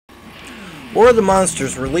War of the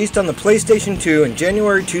Monsters, released on the PlayStation 2 in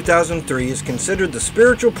January 2003, is considered the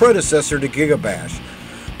spiritual predecessor to GigaBash.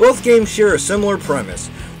 Both games share a similar premise: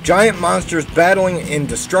 giant monsters battling in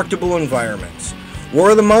destructible environments.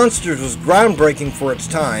 War of the Monsters was groundbreaking for its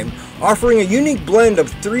time, offering a unique blend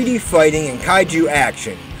of 3D fighting and kaiju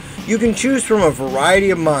action. You can choose from a variety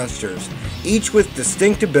of monsters, each with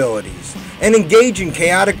distinct abilities, and engage in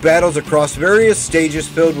chaotic battles across various stages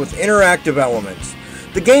filled with interactive elements.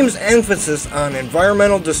 The game's emphasis on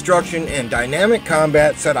environmental destruction and dynamic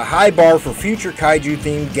combat set a high bar for future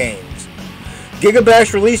kaiju-themed games.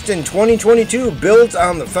 GigaBash, released in 2022, builds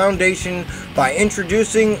on the foundation by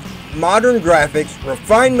introducing modern graphics,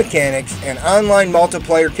 refined mechanics, and online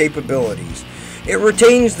multiplayer capabilities. It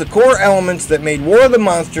retains the core elements that made War of the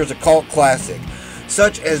Monsters a cult classic,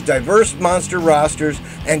 such as diverse monster rosters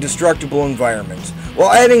and destructible environments,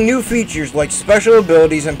 while adding new features like special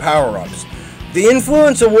abilities and power-ups. The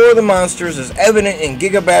influence of War of the Monsters is evident in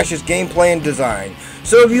GigaBash's gameplay and design,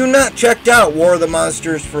 so if you've not checked out War of the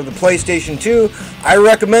Monsters for the PlayStation 2, I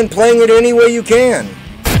recommend playing it any way you can.